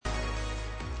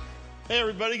Hey,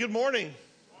 everybody. Good morning.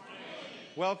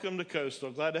 Welcome to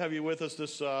Coastal. Glad to have you with us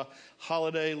this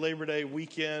holiday, Labor Day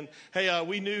weekend. Hey,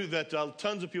 we knew that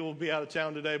tons of people would be out of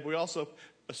town today, but we also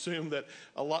assumed that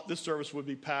this service would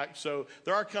be packed. So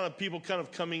there are people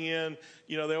coming in.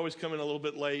 You know, they always come in a little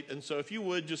bit late. And so if you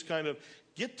would just kind of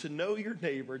get to know your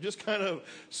neighbor, just kind of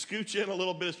scooch in a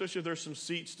little bit, especially if there's some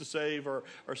seats to save or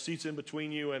seats in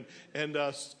between you.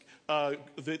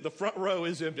 The front row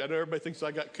is empty. I know everybody thinks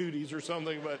I got cooties or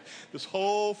something, but this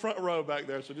whole front row back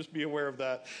there, so just be aware of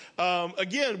that.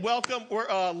 Again, welcome.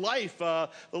 Life, the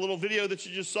little video that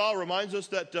you just saw reminds us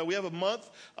that we have a month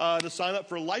to sign up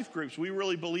for life groups. We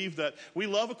really believe that we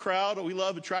love a crowd. We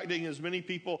love attracting as many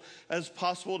people as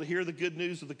possible to hear the good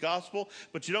news of the gospel,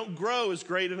 but you don't grow as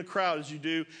great in a crowd as you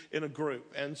do in a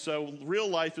group. And so real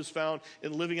life is found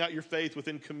in living out your faith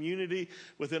within community,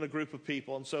 within a group of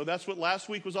people. And so that's what last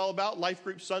week was all about. Life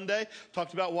Group Sunday,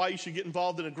 talked about why you should get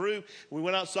involved in a group. We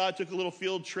went outside, took a little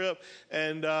field trip,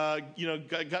 and got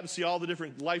to see all the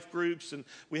different life groups. And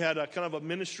we had a kind of a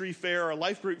ministry fair, a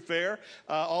life group fair.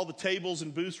 All the tables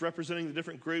and booths representing the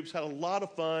different groups. Had a lot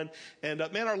of fun. And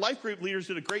man, our life group leaders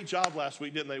did a great job last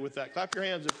week, didn't they? With that, clap your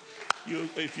hands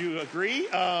if you agree.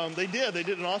 They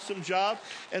did an awesome job.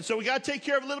 And so we got to take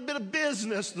care of a little bit of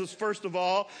business first of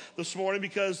all this morning,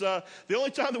 because the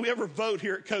only time that we ever vote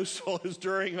here at Coastal is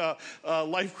during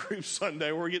Life Group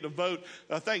Sunday, where we get to vote.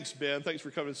 Thanks, Ben. Thanks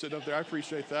for coming and sitting up there. I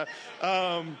appreciate that.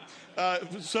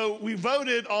 So we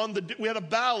voted on we had a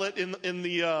ballot in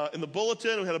the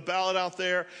bulletin. We had a ballot out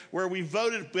there where we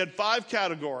voted. We had 5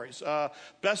 categories: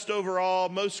 best overall,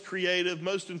 most creative,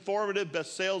 most informative,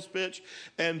 best sales pitch,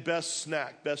 and best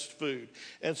snack, best food.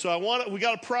 And so we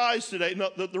got a prize today. No,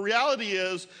 the reality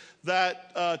is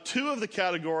that 2 of the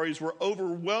categories were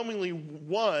overwhelmingly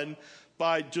won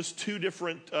by just 2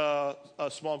 different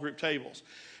small group tables.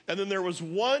 And then there was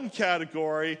one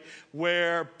category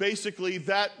where basically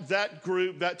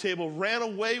that table ran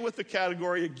away with the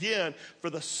category again for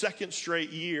the second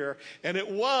straight year. And it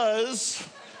was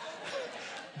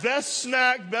best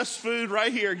snack, best food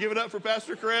right here. Give it up for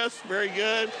Pastor Chris. Very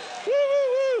good. Woo,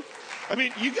 woo, woo. I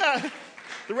mean,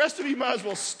 the rest of you might as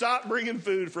well stop bringing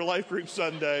food for Life Group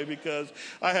Sunday, because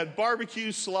I had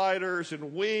barbecue sliders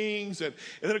and wings. And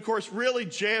then, of course, really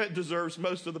Janet deserves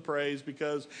most of the praise,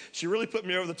 because she really put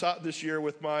me over the top this year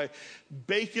with my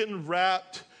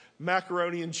bacon-wrapped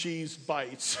macaroni and cheese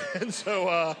bites. And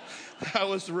so that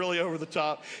was really over the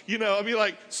top. You know, I mean,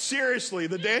 like, seriously,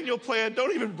 the Daniel plan,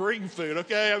 don't even bring food,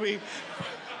 okay? I mean,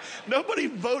 nobody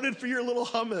voted for your little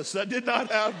hummus. That did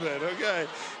not happen, okay?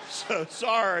 So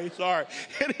sorry.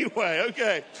 Anyway,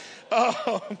 okay.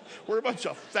 We're a bunch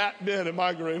of fat men in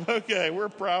my group. Okay, we're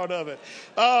proud of it.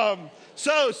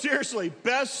 So seriously,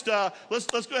 best. Let's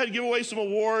go ahead and give away some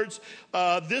awards.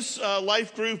 This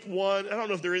life group won. I don't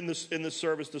know if they're in this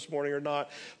service this morning or not.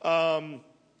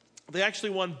 They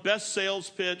actually won best sales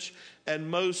pitch and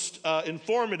most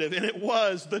informative, and it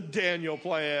was the Daniel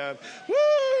plan.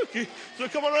 Woo! So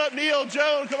come on up, Neil,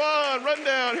 Joan. Come on, run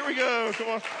down. Here we go. Come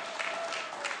on.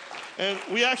 And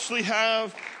we actually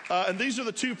have, and these are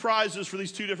the 2 prizes for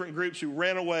these 2 different groups who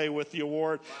ran away with the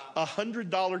award,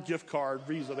 $100 gift card,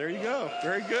 Visa. There you go.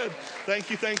 Very good. Thank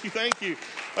you.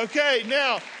 Okay,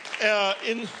 now,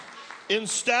 in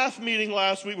staff meeting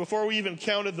last week, before we even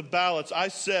counted the ballots, I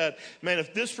said, man,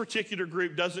 if this particular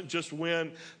group doesn't just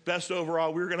win best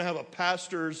overall, we're going to have a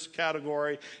pastor's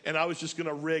category, and I was just going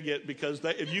to rig it, because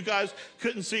if you guys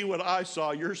couldn't see what I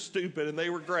saw, you're stupid, and they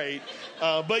were great.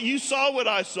 But you saw what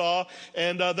I saw,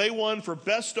 and they won for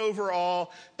best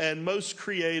overall and most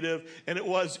creative, and it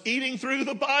was eating through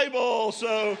the Bible.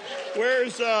 So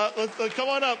where's, come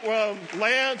on up,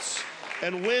 Lance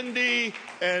and Wendy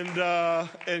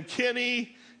and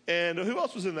Kenny, and who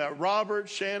else was in that? Robert,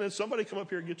 Shannon. Somebody come up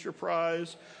here and get your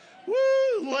prize.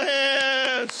 Woo,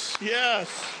 Lance. Yes.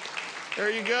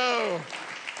 There you go.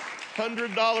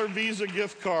 $100 Visa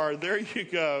gift card. There you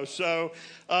go. So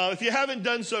if you haven't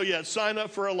done so yet, sign up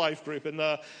for a life group. And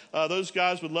those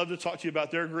guys would love to talk to you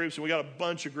about their groups. And we got a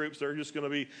bunch of groups that are just going to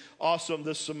be awesome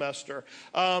this semester.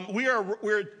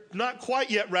 We're not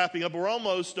quite yet wrapping up. We're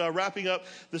almost wrapping up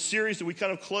the series that we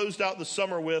kind of closed out the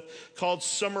summer with, called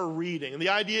Summer Reading. And the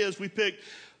idea is we picked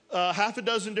half a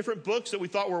dozen different books that we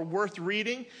thought were worth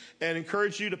reading, and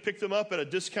encourage you to pick them up at a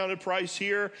discounted price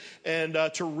here and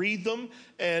to read them.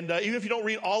 And even if you don't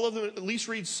read all of them, at least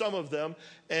read some of them.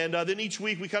 And then each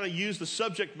week we kind of use the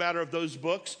subject matter of those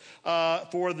books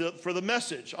for the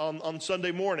message on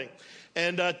Sunday morning.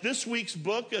 And this week's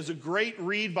book is a great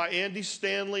read by Andy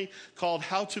Stanley called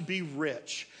How to Be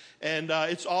Rich. And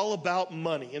it's all about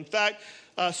money. In fact,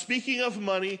 Speaking of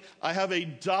money, I have a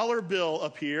dollar bill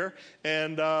up here,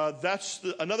 and that's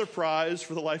another prize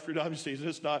for the Life Group. Obviously,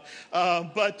 it's not.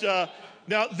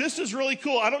 Now, this is really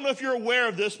cool. I don't know if you're aware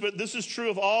of this, but this is true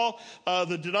of all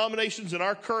the denominations in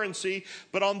our currency.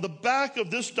 But on the back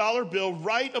of this dollar bill,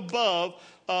 right above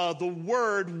the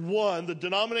word one, the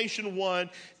denomination one,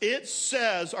 it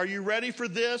says, are you ready for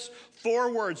this?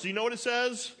 4 words. Do you know what it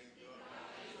says?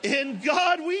 In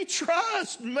God we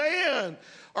trust. Man,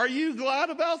 are you glad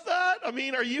about that? I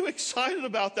mean, are you excited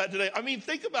about that today? I mean,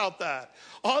 think about that.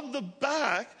 On the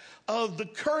back of the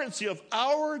currency of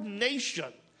our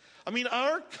nation, I mean,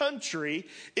 our country,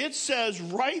 it says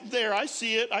right there, I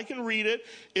see it, I can read it,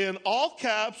 in all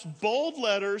caps, bold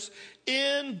letters,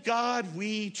 in God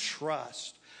we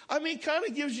trust. I mean, kind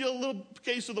of gives you a little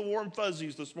case of the warm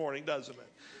fuzzies this morning, doesn't it?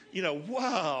 You know,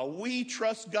 wow, we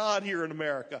trust God here in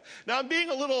America. Now, I'm being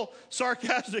a little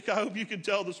sarcastic, I hope you can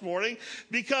tell this morning,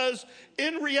 because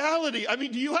in reality, I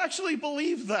mean, do you actually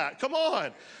believe that? Come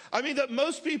on. I mean, that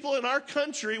most people in our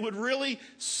country would really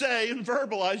say and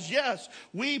verbalize, yes,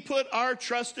 we put our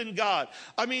trust in God.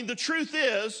 I mean, the truth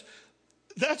is,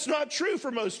 that's not true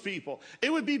for most people.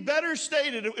 It would be better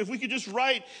stated if we could just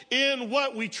write in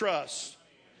what we trust.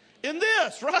 In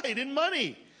this, right, in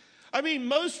money. I mean,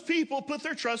 most people put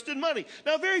their trust in money.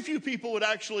 Now, very few people would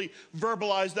actually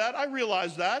verbalize that. I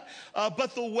realize that.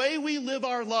 But the way we live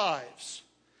our lives,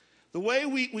 the way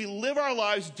we live our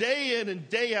lives day in and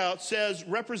day out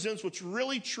represents what's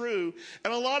really true.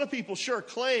 And a lot of people sure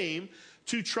claim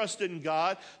to trust in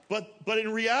God, but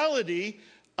in reality,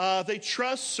 they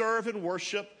trust, serve, and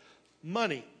worship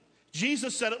money.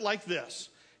 Jesus said it like this.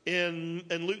 In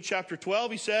Luke chapter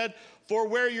 12, he said, "For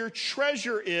where your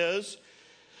treasure is,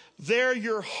 there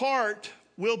your heart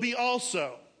will be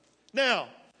also." Now,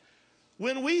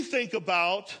 when we think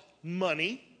about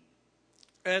money,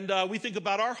 and we think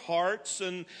about our hearts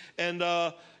and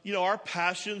our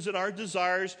passions and our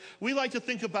desires, we like to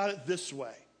think about it this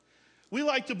way. We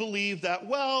like to believe that,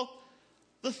 well,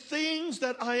 the things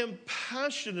that I am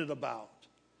passionate about,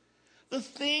 the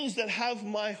things that have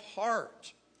my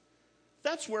heart,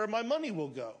 that's where my money will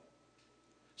go.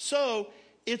 So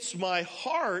it's my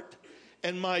heart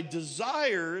and my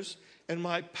desires and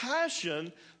my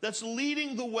passion that's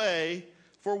leading the way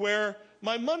for where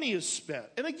my money is spent.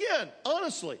 And again,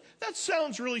 honestly, that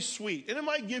sounds really sweet. And it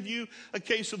might give you a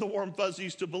case of the warm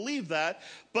fuzzies to believe that.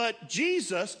 But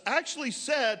Jesus actually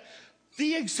said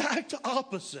the exact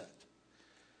opposite.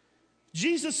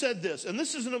 Jesus said this, and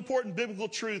this is an important biblical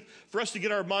truth for us to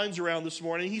get our minds around this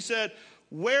morning. He said,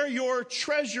 where your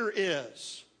treasure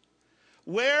is,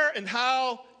 where and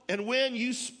how and when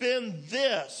you spend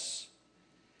this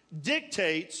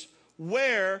dictates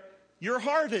where your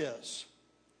heart is.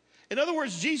 In other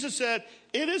words, Jesus said,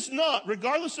 it is not,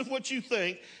 regardless of what you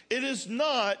think, it is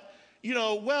not,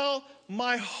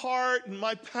 my heart and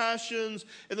my passions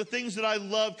and the things that I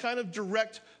love kind of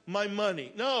direct my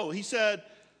money. No, he said,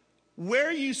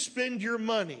 where you spend your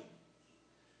money,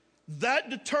 that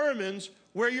determines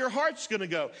where your heart's going to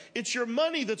go. It's your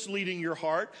money that's leading your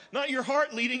heart, not your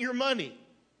heart leading your money.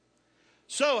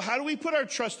 So how do we put our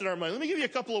trust in our money? Let me give you a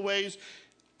couple of ways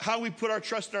how we put our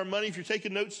trust in our money if you're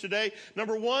taking notes today.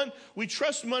 Number one, we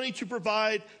trust money to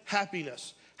provide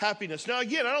happiness. Happiness. Now,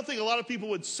 again, I don't think a lot of people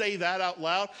would say that out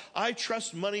loud. I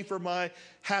trust money for my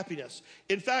happiness.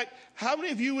 In fact, how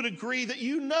many of you would agree that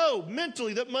you know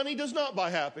mentally that money does not buy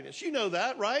happiness? You know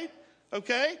that, right?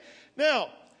 Okay? Now,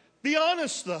 be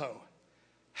honest, though.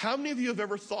 How many of you have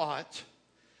ever thought,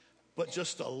 but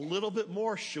just a little bit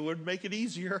more would make it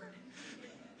easier?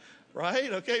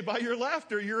 Right? Okay, by your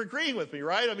laughter, you're agreeing with me,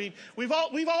 right? I mean, we've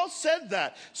all said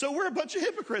that. So we're a bunch of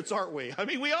hypocrites, aren't we? I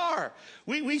mean, we are.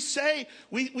 We say,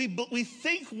 we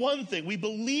think one thing. We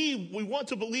want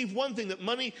to believe one thing, that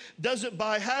money doesn't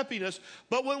buy happiness.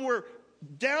 But when we're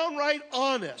downright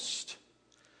honest,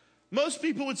 most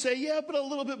people would say, yeah, but a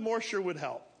little bit more sure would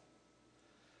help.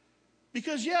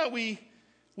 Because, yeah, we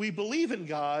believe in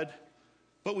God,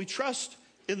 but we trust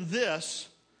in this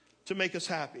to make us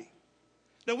happy.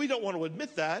 Now, we don't want to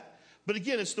admit that, but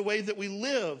again, it's the way that we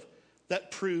live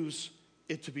that proves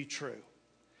it to be true.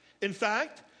 In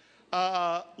fact,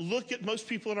 look at most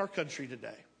people in our country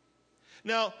today.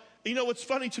 Now, what's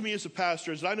funny to me as a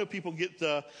pastor is I know people get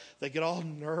all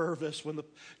nervous when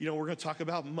we're going to talk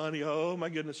about money. Oh my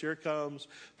goodness, here it comes.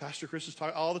 Pastor Chris is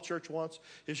talking. All the church wants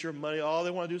is your money. All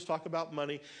they want to do is talk about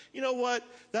money. You know what?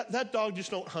 That dog just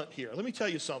don't hunt here. Let me tell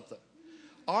you something.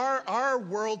 Our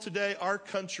world today, our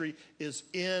country is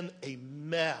in a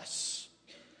mess.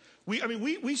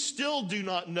 We still do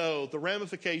not know the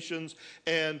ramifications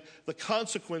and the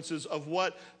consequences of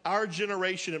what our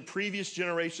generation and previous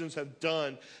generations have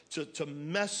done to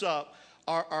mess up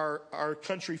our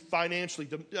country financially.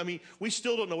 We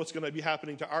still don't know what's going to be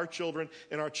happening to our children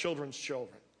and our children's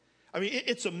children.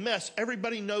 It's a mess.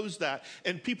 Everybody knows that.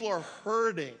 And people are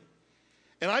hurting.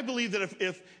 And I believe that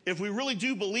if we really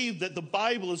do believe that the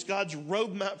Bible is God's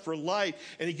roadmap for life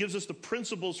and he gives us the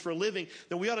principles for living,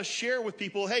 then we ought to share with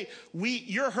people, hey,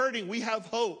 you're hurting, we have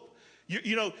hope.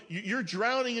 You're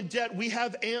drowning in debt, we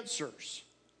have answers.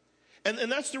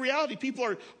 And that's the reality.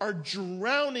 People are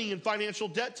drowning in financial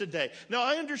debt today. Now,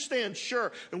 I understand,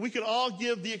 sure, and we can all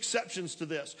give the exceptions to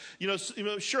this.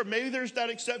 Sure, maybe there's that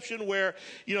exception where,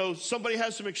 somebody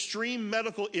has some extreme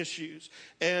medical issues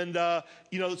and, a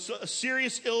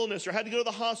serious illness or had to go to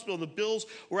the hospital and the bills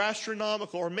were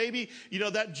astronomical. Or maybe,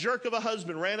 that jerk of a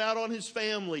husband ran out on his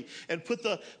family and put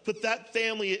that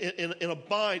family in a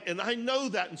bind. And I know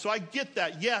that, and so I get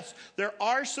that. Yes, there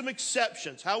are some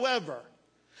exceptions. However,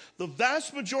 the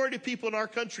vast majority of people in our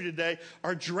country today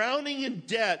are drowning in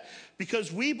debt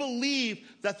because we believe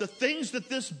that the things that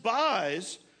this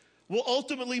buys will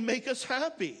ultimately make us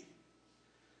happy.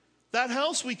 That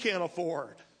house we can't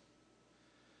afford.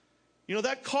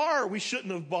 That car we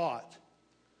shouldn't have bought.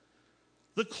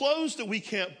 The clothes that we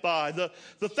can't buy.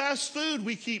 The fast food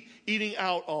we keep eating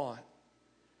out on.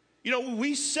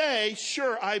 We say,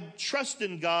 sure, I trust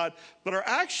in God, but our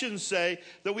actions say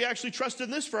that we actually trust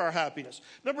in this for our happiness.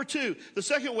 Number two, the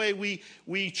second way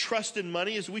we trust in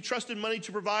money is we trust in money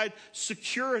to provide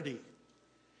security.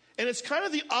 And it's kind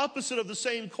of the opposite of the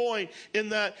same coin in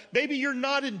that maybe you're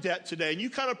not in debt today and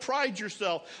you kind of pride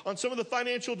yourself on some of the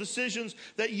financial decisions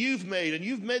that you've made. And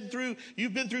you've been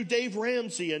through Dave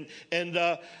Ramsey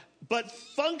but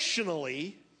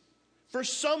functionally, for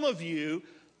some of you,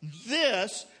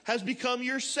 this has become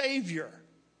your savior.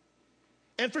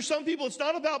 And for some people, it's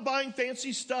not about buying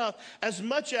fancy stuff as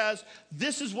much as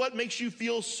this is what makes you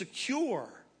feel secure.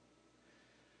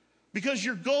 Because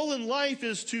your goal in life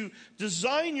is to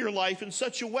design your life in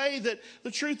such a way that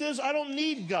the truth is, I don't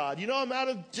need God. I'm out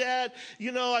of debt.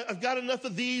 I've got enough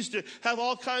of these to have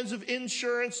all kinds of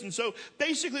insurance. And so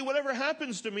basically whatever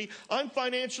happens to me, I'm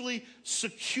financially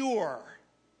secure.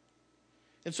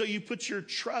 And so you put your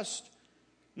trust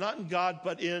not in God,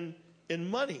 but in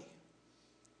money.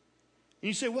 And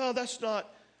you say, well, that's not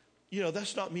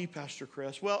me, Pastor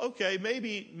Chris. Well, okay,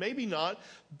 maybe not.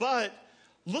 But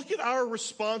look at our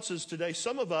responses today,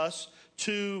 some of us,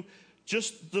 to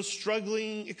just the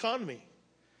struggling economy.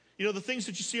 The things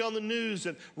that you see on the news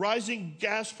and rising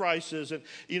gas prices and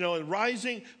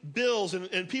rising bills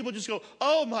and people just go,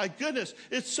 oh my goodness,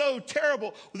 it's so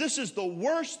terrible. This is the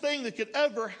worst thing that could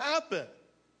ever happen.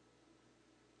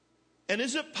 And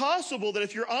is it possible that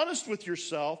if you're honest with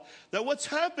yourself, that what's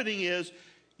happening is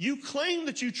you claim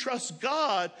that you trust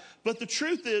God, but the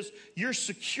truth is your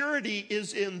security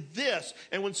is in this.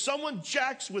 And when someone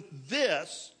jacks with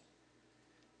this,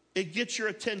 it gets your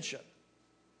attention.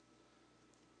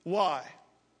 Why?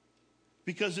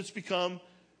 Because it's become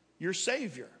your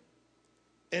savior.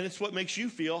 And it's what makes you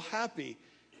feel happy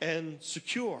and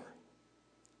secure.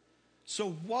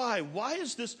 So why? Why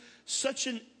is this such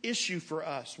an issue for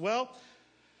us? Well,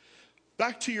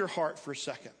 back to your heart for a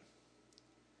second.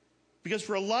 Because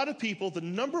for a lot of people, the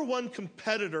number one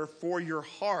competitor for your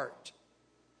heart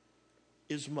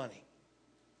is money.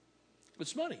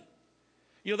 It's money.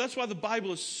 That's why the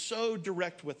Bible is so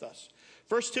direct with us.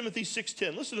 1 Timothy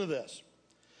 6:10, listen to this.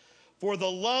 For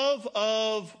the love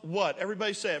of what?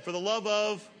 Everybody say it. For the love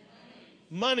of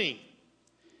money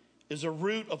is a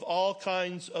root of all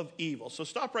kinds of evil. So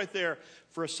stop right there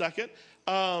for a second.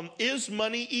 Is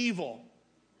money evil?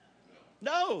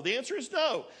 No. The answer is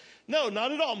no. No,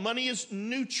 not at all. Money is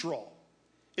neutral.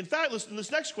 In fact, listen to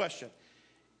this next question.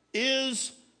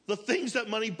 Is the things that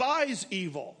money buys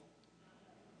evil?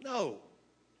 No.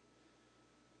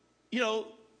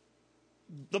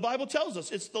 The Bible tells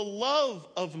us it's the love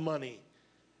of money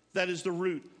that is the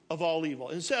root of all evil.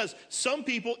 And it says, some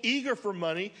people eager for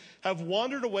money have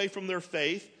wandered away from their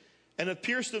faith and have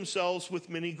pierced themselves with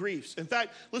many griefs. In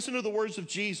fact, listen to the words of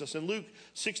Jesus. In Luke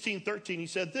 16:13, he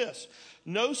said this,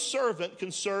 no servant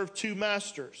can serve two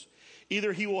masters.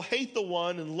 Either he will hate the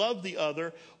one and love the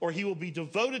other, or he will be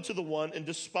devoted to the one and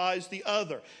despise the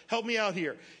other. Help me out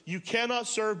here. You cannot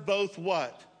serve both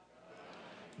what?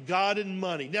 God and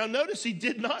money. Now notice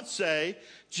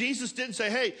Jesus didn't say,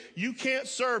 hey, you can't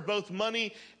serve both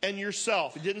money and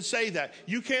yourself. He didn't say that.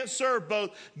 You can't serve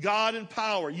both God and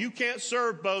power. You can't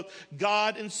serve both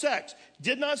God and sex.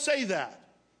 Did not say that.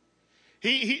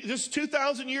 This is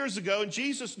 2,000 years ago, and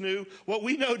Jesus knew what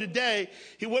we know today.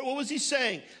 What was he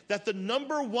saying? That the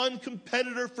number one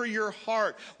competitor for your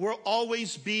heart will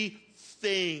always be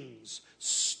things,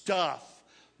 stuff,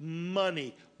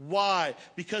 money. Why?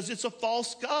 Because it's a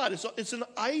false god. It's an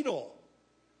idol.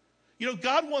 You know,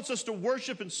 God wants us to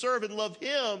worship and serve and love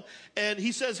him. And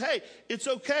he says, hey, it's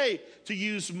okay to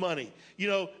use money. You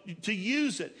know, to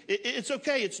use it. It's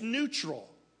okay. It's neutral.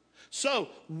 So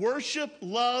worship,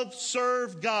 love,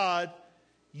 serve God,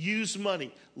 use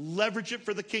money. Leverage it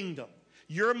for the kingdom.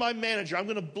 You're my manager. I'm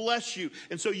going to bless you.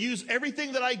 And so use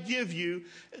everything that I give you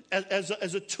as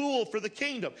a tool for the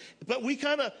kingdom. But we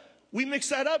mix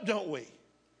that up, don't we?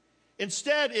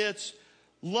 Instead, it's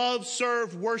love,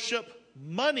 serve, worship,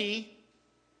 money,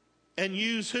 and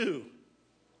use who?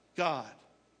 God.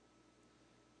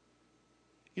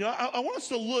 You know, I want us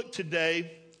to look today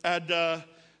at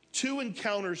two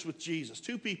encounters with Jesus.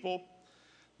 Two people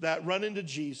that run into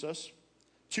Jesus.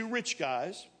 Two rich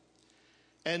guys.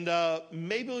 And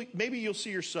maybe you'll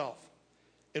see yourself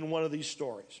in one of these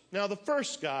stories. Now, the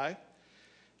first guy,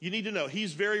 you need to know,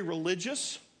 he's very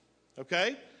religious,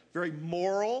 okay? Very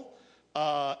moral,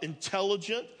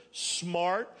 intelligent,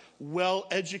 smart,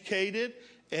 well-educated,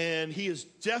 and he is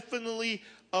definitely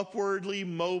upwardly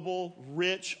mobile,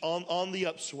 rich, on the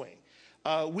upswing.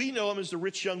 We know him as the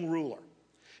rich young ruler.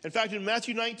 In fact, in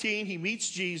Matthew 19, he meets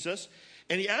Jesus,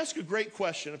 and he asks a great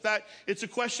question. In fact, it's a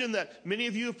question that many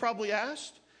of you have probably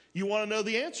asked. You want to know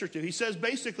the answer to. He says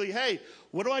basically, hey,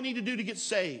 what do I need to do to get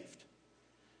saved?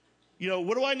 You know,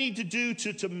 what do I need to do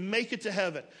to make it to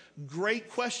heaven? Great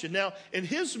question. Now, in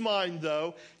his mind,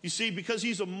 though, you see, because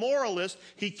he's a moralist,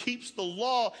 he keeps the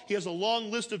law. He has a long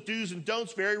list of do's and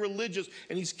don'ts, very religious,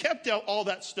 and he's kept out all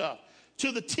that stuff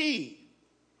to the T.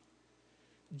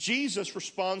 Jesus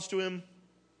responds to him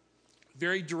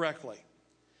very directly,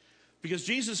 because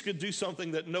Jesus could do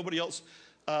something that nobody else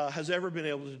has ever been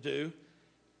able to do,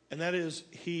 and that is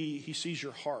he sees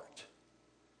your heart,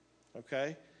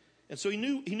 okay? And so he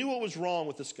knew what was wrong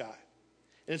with this guy.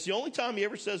 And it's the only time he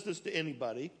ever says this to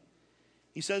anybody.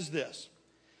 He says this: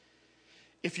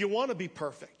 if you want to be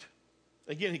perfect,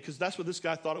 again, because that's what this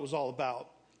guy thought it was all about.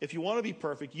 If you want to be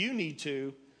perfect, you need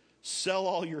to sell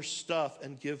all your stuff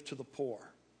and give to the poor.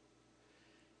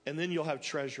 And then you'll have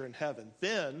treasure in heaven.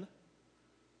 Then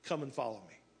come and follow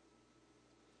me.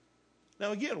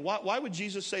 Now again, why would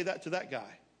Jesus say that to that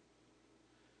guy?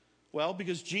 Well,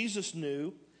 because Jesus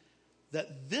knew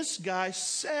that this guy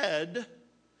said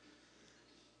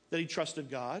that he trusted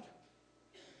God,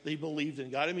 that he believed in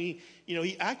God. I mean, you know,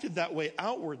 he acted that way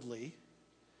outwardly,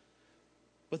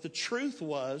 but the truth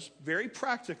was, very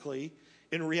practically,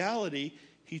 in reality,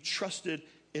 he trusted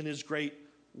in his great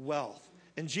wealth.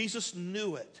 And Jesus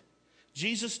knew it.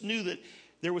 Jesus knew that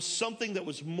there was something that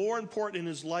was more important in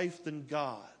his life than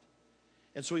God.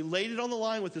 And so he laid it on the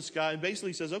line with this guy and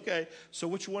basically says, okay, so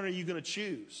which one are you going to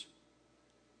choose?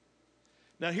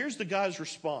 Now, here's the guy's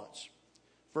response.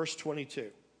 Verse 22.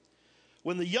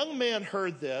 When the young man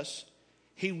heard this,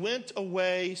 he went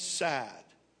away sad.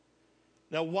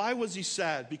 Now, why was he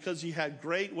sad? Because he had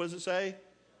great, what does it say?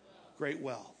 Great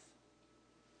wealth.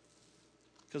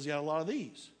 Because he had a lot of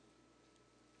these.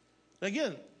 Now,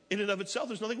 again, in and of itself,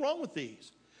 there's nothing wrong with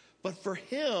these. But for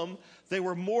him, they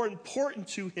were more important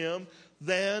to him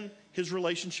than his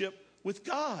relationship with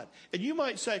God. And you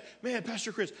might say, man,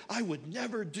 Pastor Chris, I would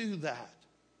never do that.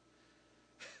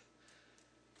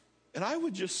 And I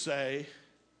would just say,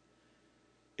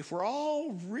 if we're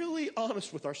all really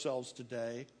honest with ourselves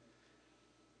today,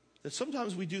 that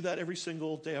sometimes we do that every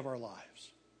single day of our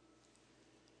lives.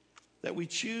 That we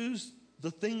choose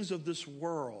the things of this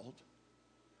world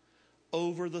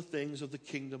over the things of the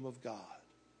kingdom of God.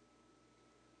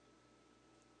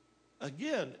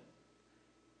 Again,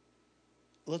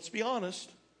 let's be honest.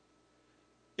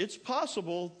 It's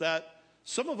possible that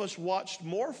some of us watched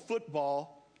more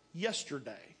football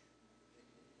yesterday,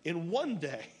 in one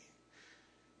day,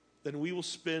 than we will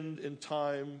spend in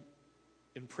time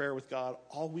in prayer with God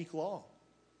all week long,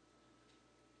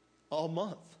 all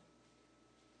month.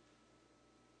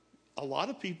 A lot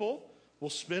of people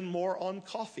will spend more on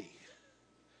coffee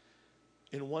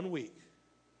in 1 week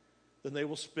than they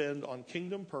will spend on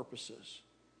kingdom purposes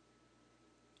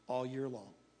all year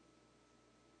long.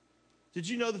 Did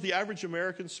you know that the average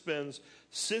American spends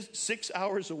 6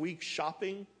 hours a week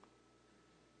shopping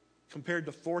compared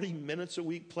to 40 minutes a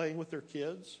week playing with their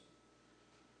kids?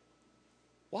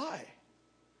 Why?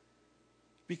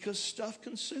 Because stuff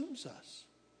consumes us.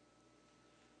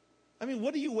 I mean,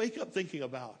 what do you wake up thinking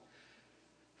about?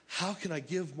 How can I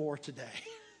give more today?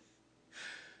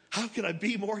 How can I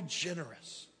be more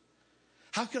generous?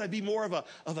 How could I be more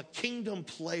of a kingdom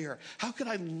player? How could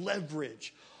I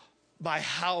leverage my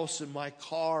house and my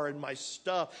car and my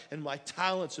stuff and my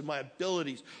talents and my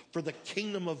abilities for the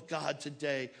kingdom of God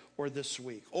today or this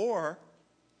week? Or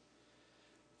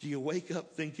do you wake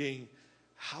up thinking,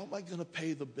 how am I going to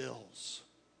pay the bills?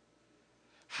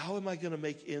 How am I going to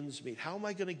make ends meet? How am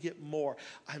I going to get more?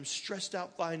 I'm stressed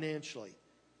out financially.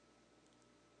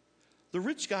 The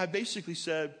rich guy basically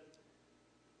said,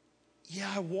 yeah,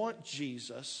 I want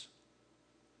Jesus,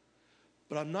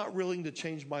 but I'm not willing to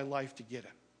change my life to get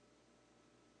him.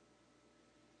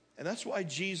 And that's why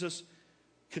Jesus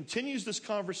continues this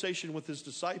conversation with his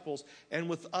disciples and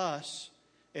with us,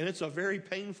 and it's a very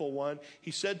painful one.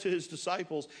 He said to his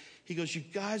disciples, he goes, you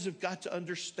guys have got to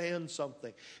understand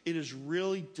something. It is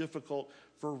really difficult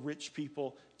for rich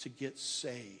people to get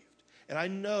saved. And I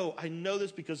know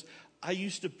this because I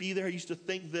used to be there. I used to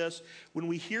think this. When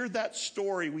we hear that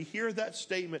story, we hear that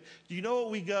statement, do you know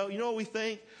what we go? You know what we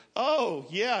think? Oh,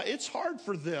 yeah, it's hard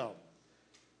for them.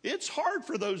 It's hard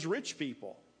for those rich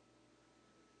people.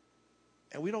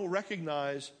 And we don't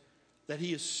recognize that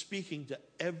he is speaking to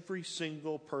every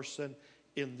single person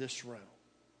in this room.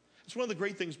 It's one of the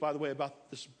great things, by the way, about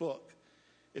this book,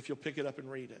 if you'll pick it up and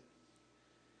read it.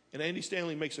 And Andy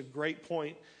Stanley makes a great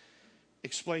point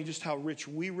explaining just how rich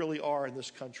we really are in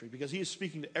this country, because he is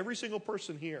speaking to every single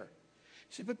person here.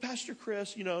 He said, but Pastor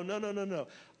Chris, no.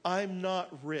 I'm not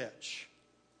rich.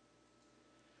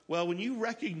 Well, when you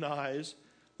recognize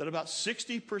that about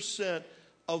 60%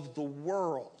 of the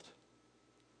world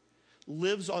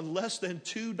lives on less than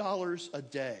 $2 a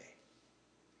day.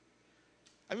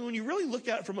 I mean, when you really look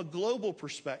at it from a global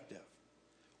perspective,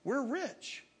 we're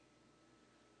rich.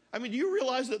 I mean, do you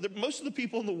realize that most of the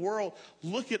people in the world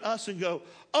look at us and go,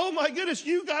 oh my goodness,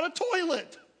 you got a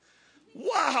toilet.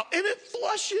 Wow, and it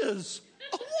flushes.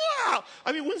 Oh, wow.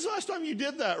 I mean, when's the last time you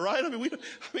did that, right? I mean,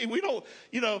 we don't,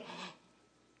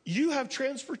 you have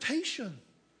transportation.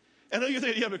 I know you're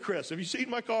thinking, yeah, but Chris, have you seen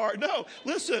my car? No,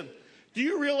 listen. Do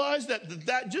you realize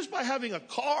that just by having a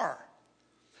car,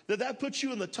 that puts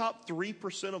you in the top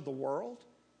 3% of the world?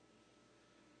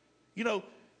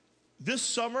 This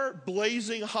summer,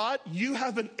 blazing hot, you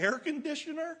have an air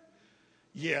conditioner?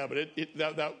 Yeah, but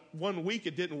that 1 week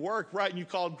it didn't work, right? And you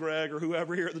called Greg or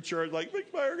whoever here at the church, like,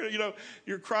 fix my air conditioner.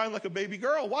 You're crying like a baby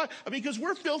girl. Why? I mean, because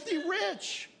we're filthy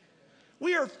rich.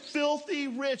 We are filthy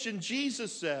rich, and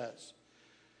Jesus says,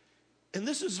 and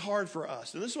this is hard for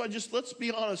us. And this is why let's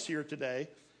be honest here today.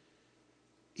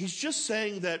 He's just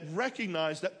saying that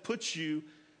recognize that puts you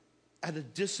at a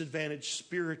disadvantage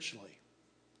spiritually.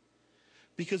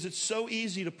 Because it's so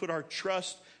easy to put our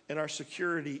trust and our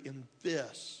security in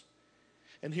this.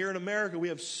 And here in America, we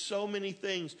have so many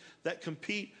things that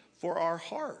compete for our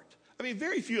heart. I mean,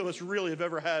 very few of us really have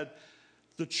ever had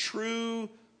the true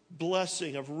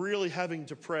blessing of really having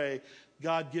to pray,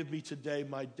 God, give me today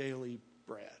my daily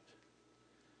bread.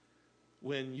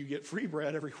 When you get free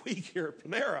bread every week here at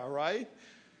Panera, right?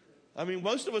 I mean,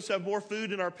 most of us have more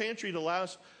food in our pantry to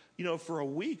last, for a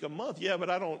week, a month. Yeah, but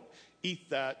I don't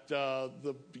eat that,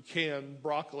 the canned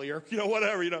broccoli or,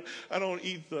 whatever, I don't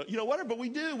eat the, whatever, but we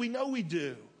do. We know we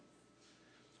do.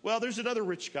 Well, there's another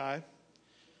rich guy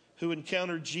who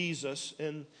encountered Jesus,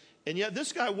 and yet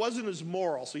this guy wasn't as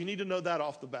moral, so you need to know that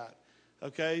off the bat.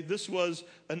 Okay, this was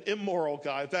an immoral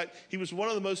guy. In fact, he was one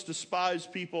of the most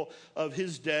despised people of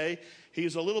his day. He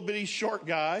was a little bitty short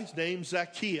guy. His name's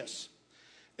Zacchaeus.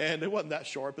 And it wasn't that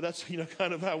short, but that's,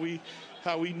 kind of how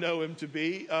we know him to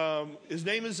be. His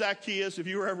name is Zacchaeus. If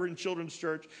you were ever in children's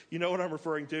church, you know what I'm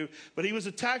referring to. But he was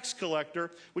a tax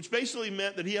collector, which basically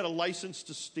meant that he had a license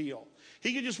to steal.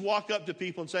 He could just walk up to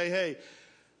people and say, hey,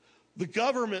 the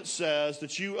government says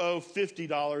that you owe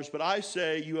 $50, but I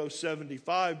say you owe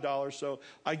 $75, so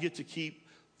I get to keep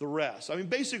the rest. I mean,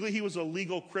 basically, he was a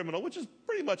legal criminal, which is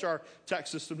pretty much our tax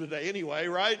system today anyway,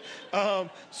 right?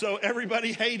 So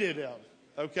everybody hated him,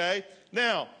 okay?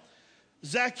 Now,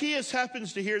 Zacchaeus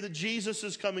happens to hear that Jesus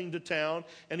is coming to town,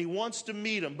 and he wants to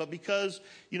meet him, but because,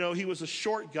 he was a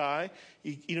short guy,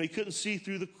 he couldn't see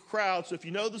through the crowd, so if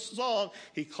you know the song,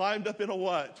 he climbed up in a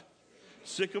what?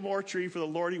 Sycamore tree for the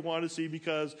Lord he wanted to see,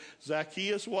 because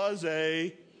Zacchaeus was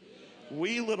a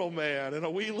wee little man, and a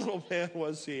wee little man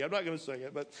was he. I'm not going to sing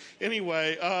it, but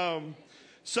anyway,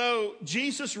 so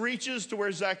Jesus reaches to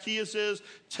where Zacchaeus is,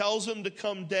 tells him to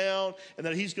come down, and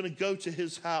that he's going to go to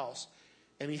his house.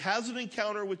 And he has an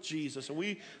encounter with Jesus, and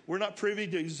we're not privy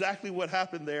to exactly what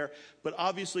happened there, but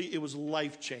obviously it was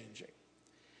life-changing.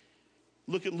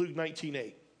 Look at Luke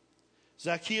 19:8.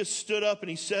 Zacchaeus stood up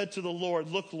and he said to the Lord,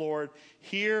 look, Lord,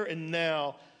 here and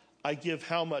now I give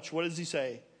how much? What does he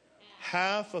say?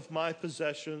 Half of my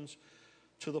possessions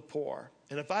to the poor.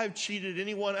 And if I've cheated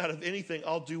anyone out of anything,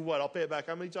 I'll do what? I'll pay it back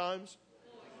how many times?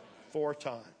 4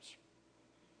 times.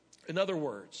 In other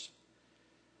words,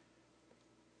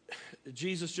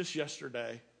 Jesus just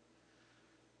yesterday,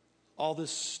 all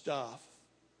this stuff,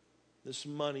 this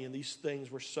money and these things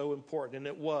were so important. And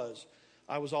it was.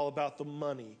 I was all about the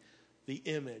money, the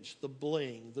image, the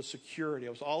bling, the security. I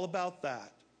was all about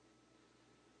that.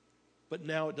 But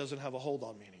now it doesn't have a hold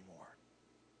on me anymore.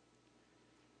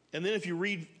 And then if you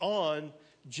read on,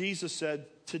 Jesus said,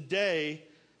 today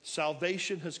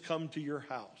salvation has come to your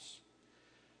house.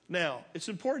 Now, it's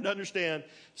important to understand,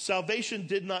 salvation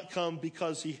did not come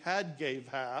because he gave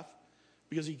half.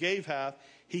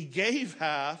 He gave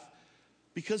half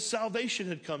because salvation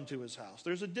had come to his house.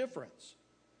 There's a difference.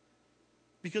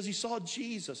 Because he saw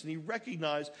Jesus and he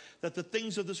recognized that the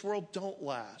things of this world don't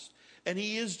last. And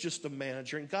he is just a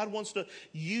manager. And God wants to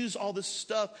use all this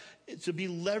stuff to be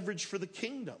leveraged for the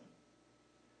kingdom.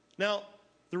 Now,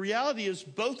 the reality is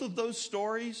both of those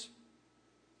stories,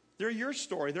 they're your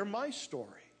story. They're my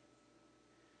story.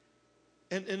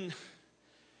 And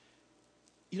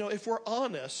you know, if we're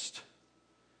honest,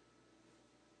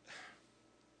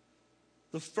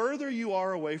 the further you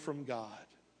are away from God,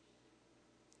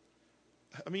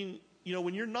 I mean, you know,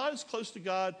 when you're not as close to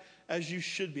God as you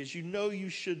should be, as you know you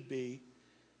should be,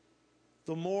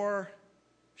 the more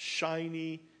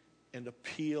shiny and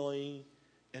appealing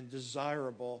and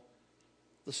desirable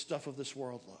the stuff of this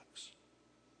world looks.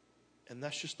 And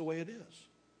that's just the way it is.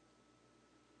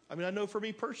 I mean, I know for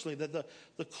me personally that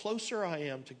the closer I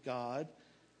am to God,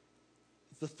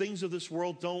 the things of this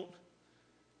world don't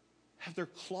have their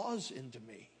claws into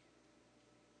me.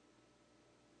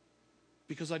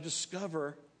 Because I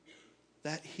discover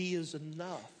that he is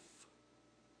enough.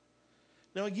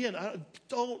 Now again,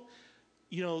 don't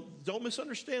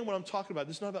misunderstand what I'm talking about.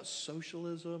 This is not about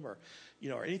socialism or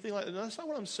anything like that. No, that's not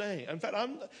what I'm saying. In fact,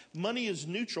 money is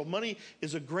neutral. Money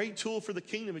is a great tool for the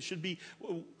kingdom. It should be.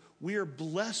 We are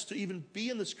blessed to even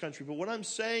be in this country. But what I'm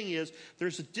saying is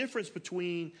there's a difference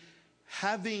between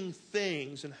having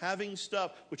things and having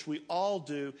stuff, which we all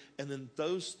do, and then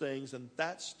those things and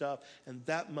that stuff and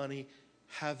that money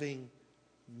having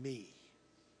me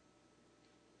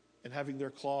and having their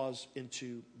claws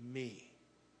into me.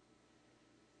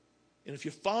 And if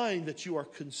you find that you are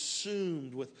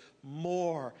consumed with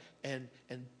more and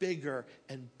bigger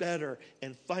and better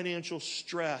and financial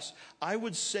stress, I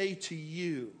would say to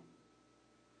you,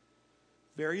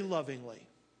 very lovingly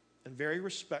and very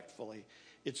respectfully,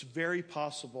 it's very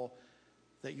possible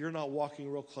that you're not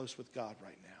walking real close with God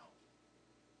right now.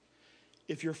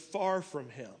 If you're far from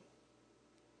him,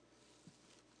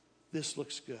 this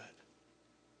looks good.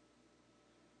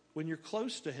 When you're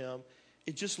close to him,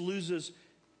 it just loses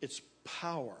its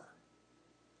power.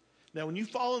 Now, when you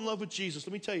fall in love with Jesus,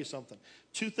 let me tell you something.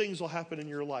 2 things will happen in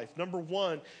your life. Number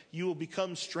 1, you will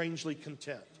become strangely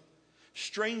content.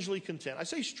 Strangely content. I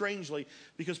say strangely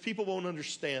because people won't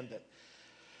understand it.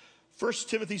 1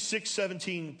 Timothy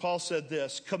 6:17, Paul said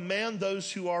this, command those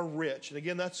who are rich, and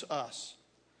again, that's us,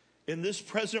 in this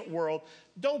present world,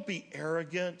 don't be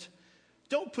arrogant.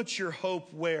 Don't put your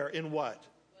hope where? In what?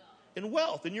 In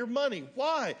wealth, in your money.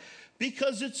 Why?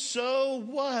 Because it's so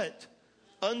what?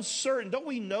 Uncertain. Don't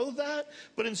we know that?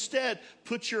 But instead,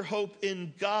 put your hope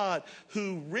in God,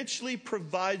 who richly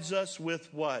provides us with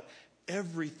what?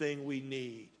 Everything we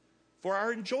need for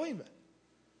our enjoyment.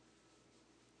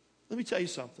 Let me tell you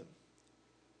something.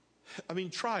 I mean,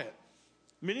 try it.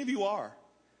 Many of you are.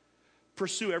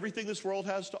 Pursue everything this world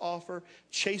has to offer.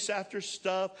 Chase after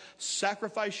stuff.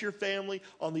 Sacrifice your family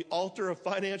on the altar of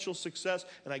financial success.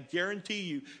 And I guarantee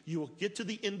you, you will get to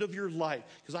the end of your life.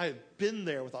 Because I have been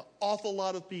there with an awful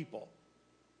lot of people.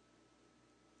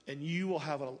 And you will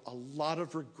have a lot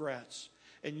of regrets.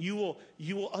 And you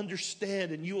will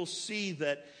understand and you will see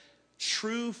that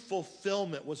true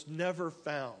fulfillment was never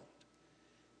found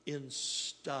in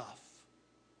stuff.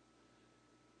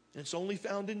 And it's only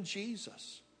found in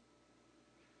Jesus.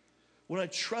 When I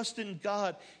trust in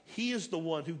God, he is the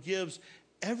one who gives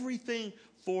everything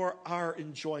for our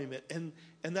enjoyment. And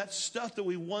that stuff that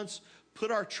we once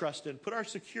put our trust in, put our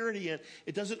security in,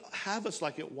 it doesn't have us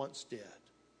like it once did.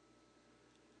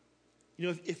 You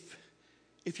know,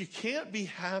 if you can't be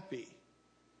happy,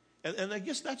 and I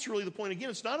guess that's really the point. Again,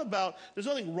 it's not about, there's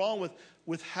nothing wrong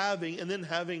with having and then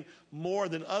having more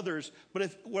than others.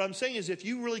 But what I'm saying is if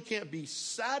you really can't be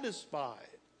satisfied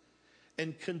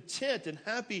and content and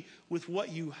happy with what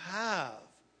you have,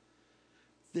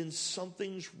 then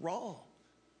something's wrong.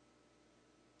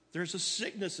 There's a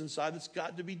sickness inside that's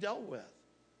got to be dealt with.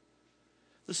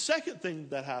 The second thing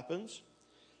that happens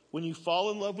when you fall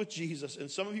in love with Jesus,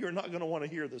 and some of you are not going to want to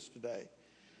hear this today,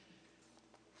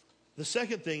 The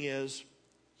second thing is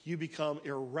you become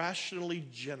irrationally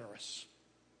generous.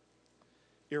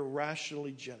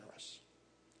 Irrationally generous.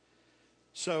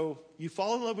 So you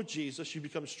fall in love with Jesus, you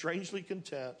become strangely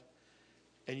content,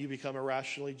 and you become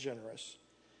irrationally generous.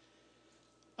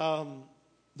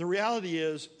 The reality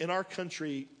is, in our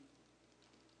country,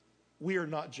 we are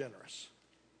not generous.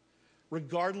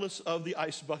 Regardless of the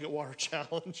Ice Bucket Water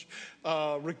Challenge,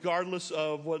 regardless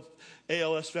of what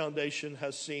ALS Foundation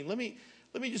has seen. Let me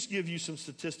just give you some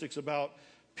statistics about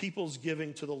people's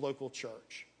giving to the local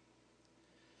church.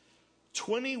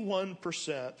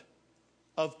 21%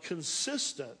 of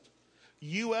consistent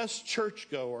U.S.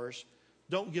 churchgoers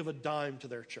don't give a dime to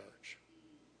their church.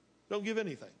 Don't give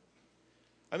anything.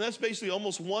 And that's basically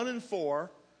almost 1 in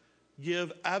 4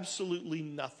 give absolutely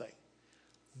nothing.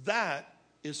 That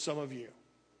is some of you.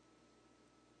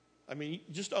 I mean,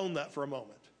 just own that for a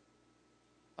moment.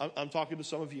 I'm talking to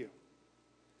some of you.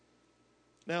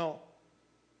 Now,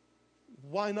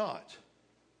 why not?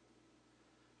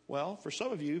 Well, for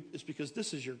some of you, it's because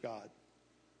this is your God.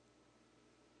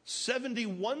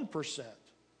 71%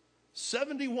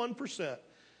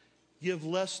 give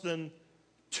less than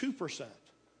 2%.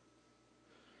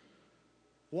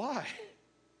 Why?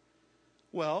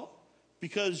 Well,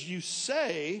 because you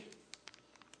say,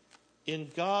 in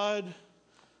God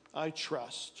I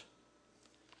trust,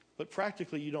 but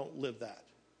practically you don't live that.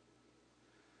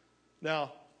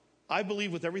 Now, I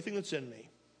believe with everything that's in me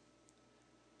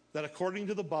that according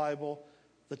to the Bible,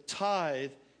 the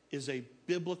tithe is a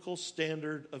biblical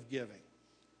standard of giving.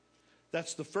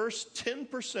 That's the first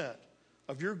 10%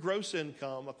 of your gross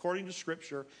income, according to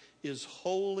Scripture, is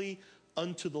holy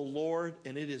unto the Lord,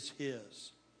 and it is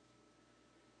His.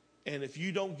 And if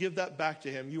you don't give that back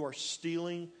to Him, you are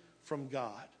stealing from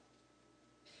God.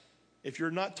 If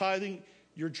you're not tithing,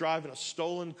 you're driving a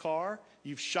stolen car,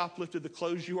 you've shoplifted the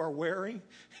clothes you are wearing,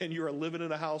 and you are living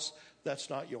in a house that's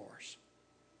not yours.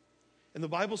 And the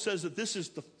Bible says that this is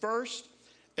the first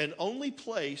and only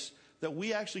place that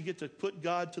we actually get to put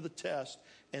God to the test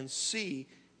and see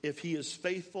if He is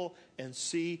faithful and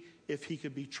see if He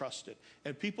could be trusted.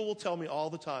 And people will tell me all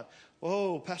the time,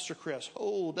 "Oh, Pastor Chris,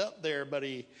 hold up there,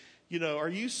 buddy. You know, are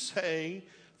you saying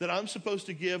that I'm supposed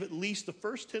to give at least the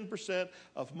first 10%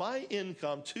 of my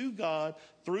income to God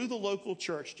through the local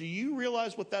church? Do you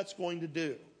realize what that's going to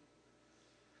do?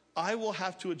 I will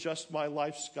have to adjust my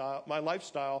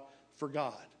lifestyle for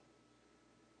God."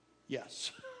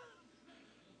 Yes.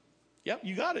 Yep,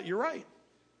 you got it. You're right.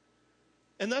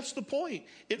 And that's the point.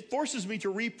 It forces me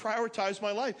to reprioritize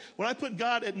my life. When I put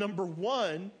God at number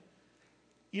 1,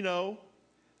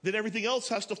 then everything else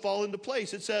has to fall into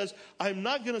place. It says, I'm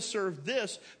not going to serve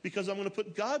this because I'm going to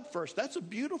put God first. That's a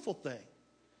beautiful thing.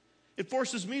 It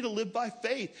forces me to live by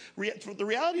faith. The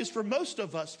reality is for most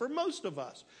of us,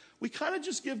 we kind of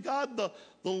just give God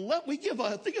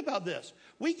think about this.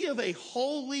 We give a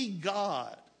holy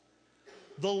God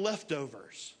the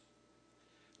leftovers.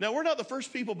 Now, we're not the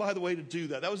first people, by the way, to do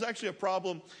that. That was actually a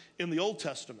problem in the Old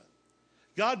Testament.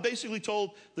 God basically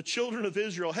told the children of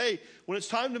Israel, hey, when it's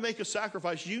time to make a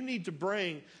sacrifice, you need to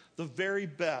bring the very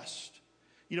best.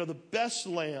 The best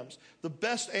lambs, the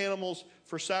best animals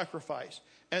for sacrifice.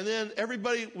 And then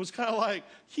everybody was kind of like,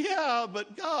 yeah,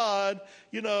 but God,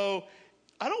 I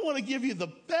don't want to give you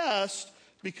the best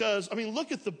because,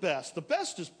 look at the best. The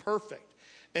best is perfect.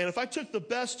 And if I took the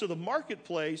best to the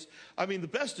marketplace, the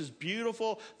best is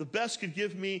beautiful. The best could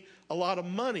give me a lot of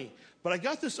money. But I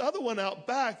got this other one out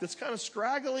back that's kind of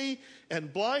scraggly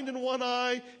and blind in one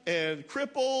eye and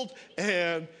crippled.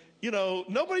 And,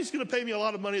 nobody's going to pay me a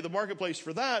lot of money at the marketplace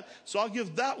for that. So I'll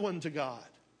give that one to God.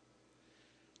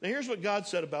 Now here's what God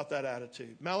said about that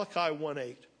attitude. Malachi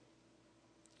 1:8.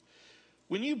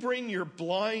 When you bring your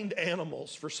blind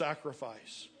animals for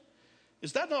sacrifice,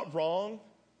 is that not wrong?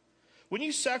 When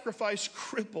you sacrifice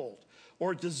crippled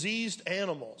or diseased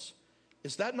animals,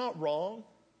 is that not wrong?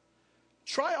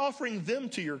 Try offering them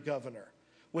to your governor.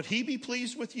 Would he be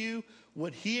pleased with you?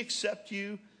 Would he accept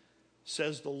you?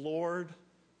 Says the Lord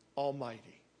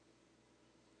Almighty.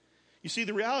 You see,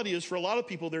 the reality is for a lot of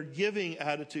people, their giving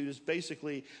attitude is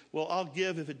basically, well, I'll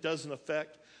give if it doesn't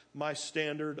affect my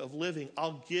standard of living.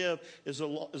 I'll give as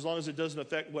long as it doesn't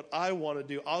affect what I want to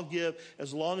do. I'll give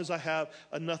as long as I have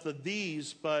enough of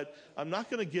these, but I'm not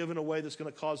going to give in a way that's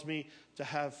going to cause me to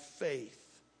have faith.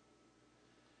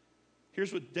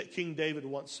 Here's what King David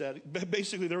once said.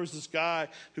 Basically, there was this guy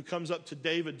who comes up to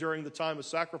David during the time of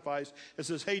sacrifice and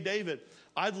says, hey, David,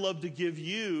 I'd love to give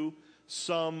you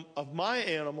some of my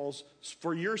animals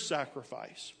for your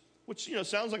sacrifice. Which,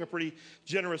 sounds like a pretty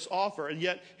generous offer. And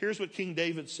yet, here's what King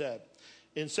David said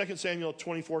in 2 Samuel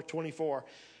 24:24.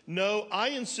 No, I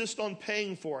insist on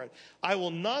paying for it. I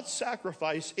will not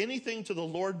sacrifice anything to the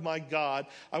Lord my God.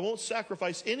 I won't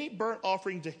sacrifice any burnt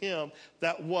offering to him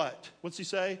that what? What's he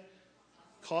say?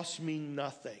 Costs me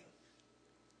nothing.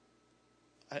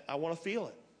 I want to feel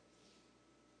it.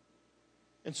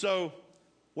 And so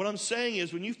what I'm saying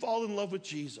is when you fall in love with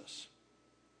Jesus,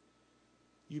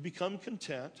 you become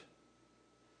content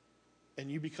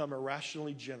and you become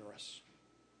irrationally generous.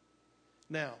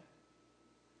 Now,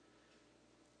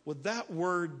 would that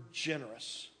word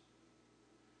generous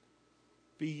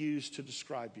be used to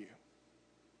describe you?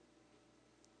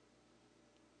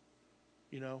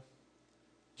 You know,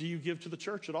 do you give to the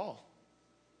church at all?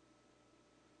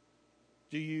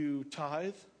 Do you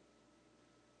tithe?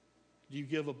 Do you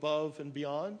give above and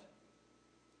beyond?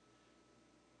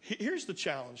 Here's the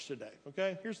challenge today,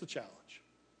 okay? Here's the challenge.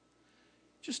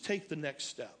 Just take the next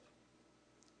step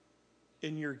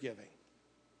in your giving.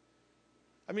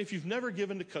 I mean, if you've never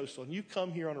given to Coastal and you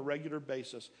come here on a regular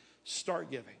basis, start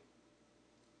giving.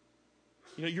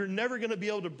 You know, you're never going to be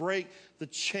able to break the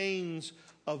chains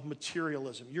of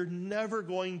materialism. You're never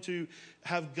going to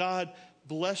have God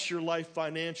bless your life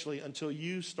financially until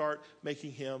you start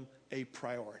making him a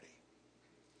priority.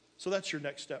 So that's your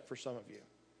next step for some of you.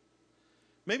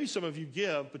 Maybe some of you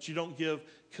give, but you don't give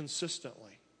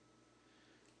consistently.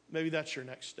 Maybe that's your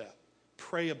next step.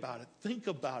 Pray about it. Think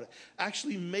about it.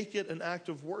 Actually make it an act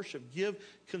of worship. Give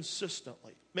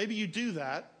consistently. Maybe you do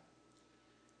that,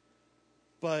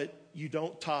 but you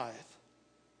don't tithe.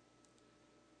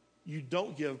 You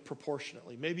don't give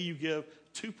proportionately. Maybe you give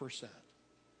 2%.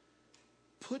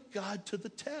 Put God to the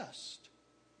test.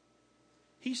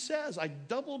 He says, I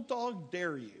double dog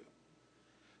dare you.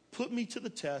 Put me to the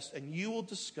test and you will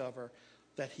discover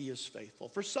that he is faithful.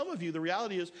 For some of you, the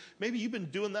reality is maybe you've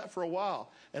been doing that for a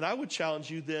while. And I would challenge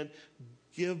you then,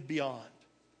 give beyond.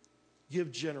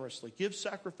 Give generously. Give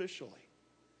sacrificially.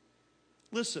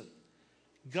 Listen,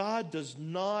 God does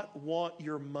not want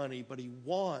your money, but he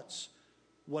wants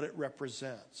what it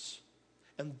represents.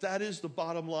 And that is the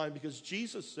bottom line, because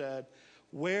Jesus said,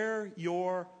 where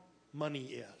your money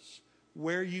is,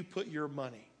 where you put your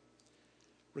money,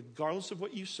 regardless of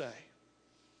what you say,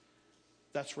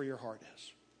 that's where your heart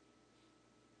is.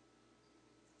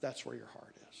 That's where your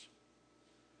heart is.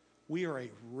 We are a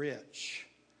rich,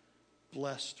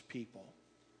 blessed people.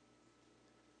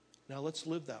 Now let's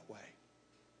live that way.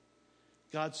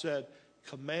 God said,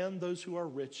 command those who are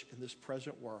rich in this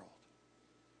present world.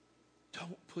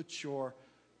 Don't put your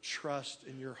trust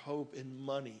and your hope in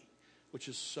money, which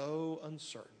is so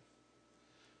uncertain,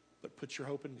 but put your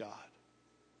hope in God.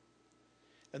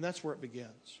 And that's where it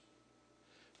begins.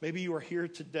 Maybe you are here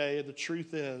today, and the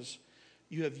truth is,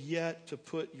 you have yet to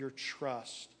put your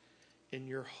trust and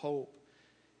your hope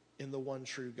in the one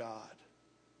true God.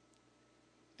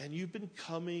 And you've been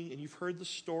coming, and you've heard the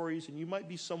stories, and you might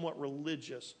be somewhat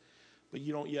religious, but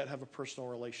you don't yet have a personal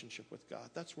relationship with God.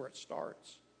 That's where it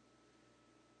starts.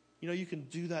 You know, you can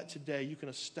do that today. You can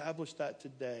establish that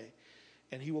today,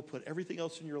 and he will put everything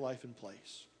else in your life in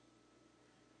place.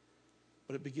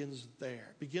 But it begins there.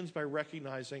 It begins by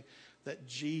recognizing that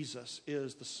Jesus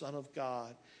is the Son of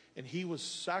God, and he was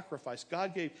sacrificed.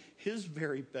 God gave his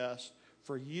very best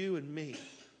for you and me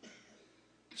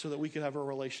so that we could have a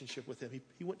relationship with him.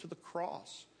 He went to the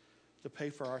cross to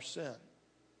pay for our sin.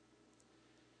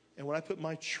 And when I put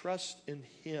my trust in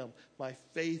him, my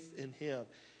faith in him,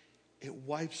 it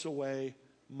wipes away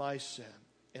my sin,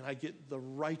 and I get the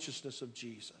righteousness of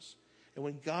Jesus. And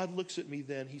when God looks at me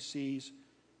then, he sees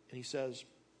and he says,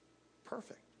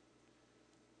 perfect.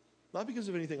 Not because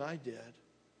of anything I did,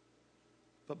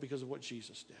 but because of what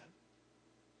Jesus did.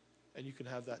 And you can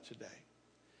have that today.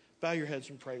 Bow your heads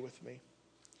and pray with me.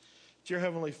 Dear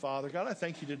Heavenly Father, God, I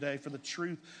thank you today for the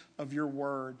truth of your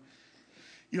word.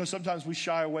 You know, sometimes we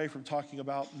shy away from talking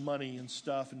about money and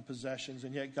stuff and possessions,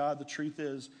 and yet, God, the truth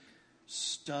is,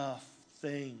 stuff,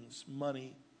 things,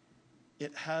 money,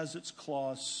 it has its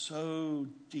claws so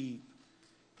deep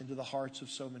into the hearts of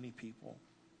so many people.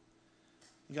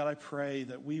 And God, I pray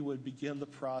that we would begin the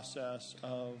process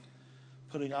of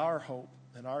putting our hope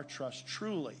and our trust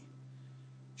truly,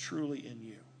 truly in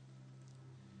you.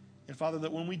 And Father,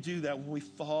 that when we do that, when we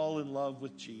fall in love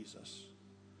with Jesus,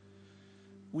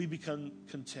 we become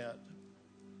content.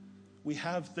 We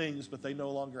have things, but they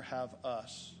no longer have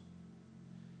us.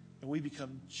 And we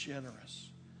become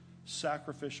generous,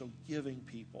 sacrificial, giving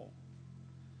people.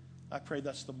 I pray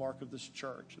that's the mark of this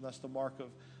church, and that's the mark of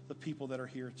the people that are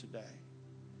here today.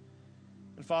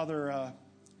 And Father,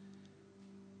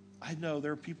 I know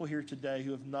there are people here today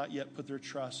who have not yet put their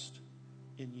trust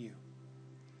in you.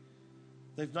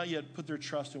 They've not yet put their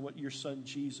trust in what your son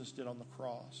Jesus did on the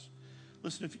cross.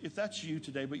 Listen, if that's you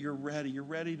today, but you're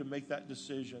ready to make that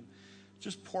decision,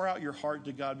 just pour out your heart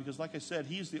to God, because like I said,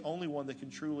 He's the only one that can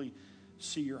truly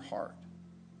see your heart.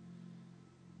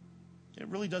 It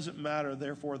really doesn't matter,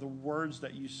 therefore, the words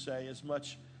that you say as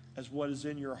much as what is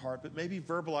in your heart, but maybe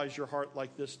verbalize your heart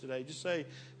like this today. Just say,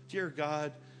 dear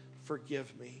God,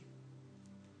 forgive me.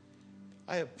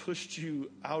 I have pushed you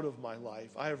out of my life.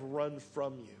 I have run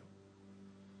from you.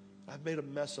 I've made a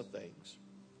mess of things.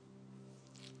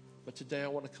 But today I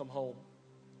want to come home.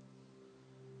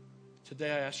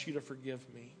 Today I ask you to forgive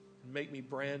me and make me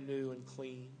brand new and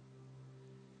clean.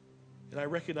 And I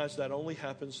recognize that only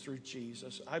happens through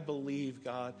Jesus. I believe,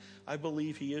 God, I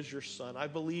believe He is your Son. I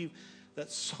believe that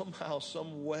somehow,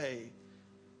 some way,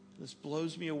 this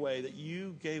blows me away, that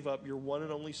you gave up your one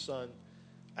and only Son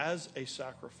as a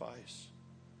sacrifice,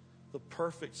 the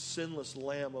perfect, sinless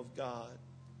Lamb of God,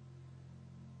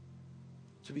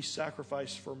 to be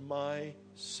sacrificed for my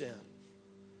sin,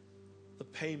 the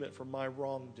payment for my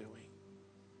wrongdoing.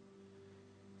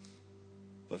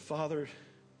 But Father,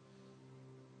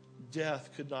 death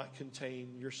could not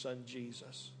contain your Son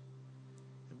Jesus.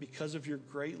 And because of your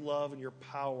great love and your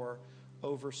power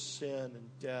over sin and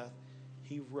death,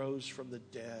 He rose from the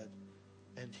dead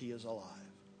and He is alive.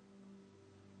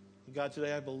 And God,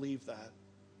 today I believe that.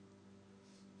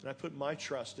 And I put my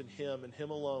trust in Him and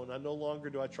Him alone. No longer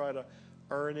do I try to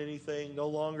earn anything. No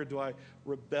longer do I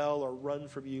rebel or run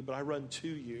from you, but I run to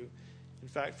you. In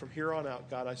fact, from here on out,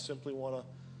 God, I simply want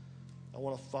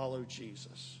to follow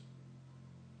Jesus,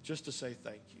 just to say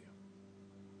thank you.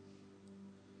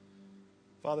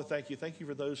 Father, thank you. Thank you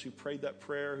for those who prayed that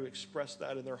prayer, who expressed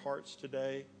that in their hearts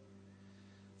today.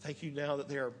 Thank you now that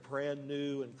they are brand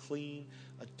new and clean,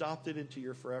 adopted into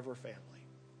your forever family.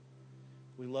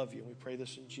 We love you, and we pray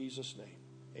this in Jesus' name.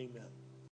 Amen.